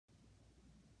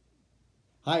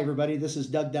Hi, everybody. This is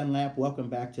Doug Dunlap. Welcome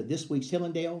back to this week's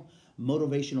Hillandale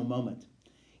Motivational Moment.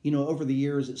 Over the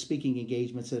years at speaking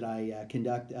engagements that I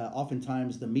conduct,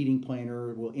 oftentimes the meeting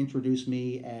planner will introduce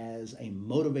me as a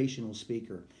motivational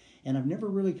speaker. And I've never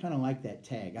really kind of liked that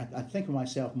tag. I think of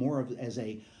myself more as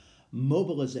a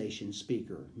mobilization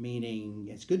speaker, meaning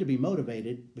it's good to be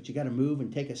motivated, but you got to move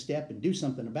and take a step and do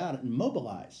something about it and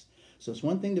mobilize. So it's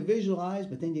one thing to visualize,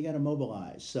 but then you got to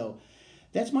mobilize. So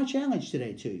that's my challenge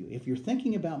today to you. If you're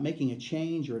thinking about making a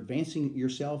change or advancing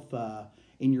yourself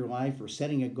in your life or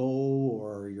setting a goal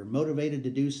or you're motivated to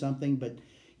do something, but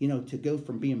to go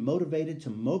from being motivated to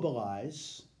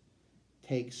mobilize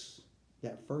takes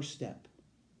that first step.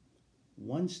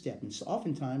 One step. And so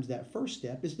oftentimes that first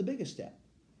step is the biggest step.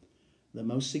 The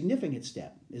most significant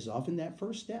step is often that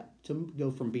first step to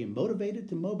go from being motivated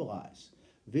to mobilize.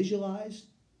 Visualize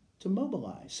to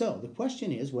mobilize. So the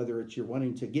question is whether it's you're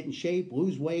wanting to get in shape,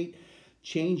 lose weight,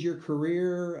 change your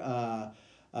career,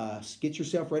 get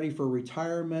yourself ready for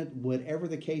retirement, whatever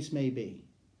the case may be,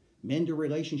 mend a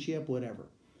relationship, whatever.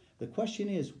 The question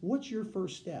is, what's your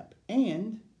first step?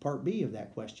 And part B of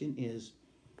that question is,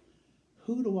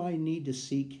 who do I need to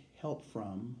seek help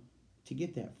from to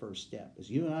get that first step? As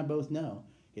you and I both know,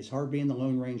 it's hard being the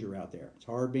Lone Ranger out there. It's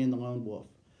hard being the lone wolf.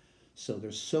 So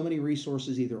there's so many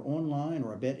resources either online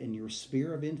or I bet in your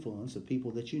sphere of influence of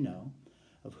people that you know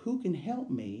of who can help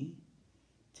me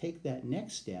take that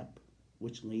next step,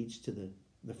 which leads to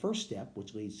the first step,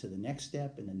 which leads to the next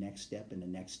step and the next step and the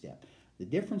next step. The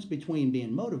difference between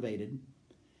being motivated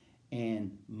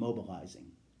and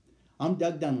mobilizing. I'm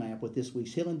Doug Dunlap with this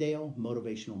week's Hillandale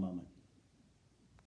Motivational Moment.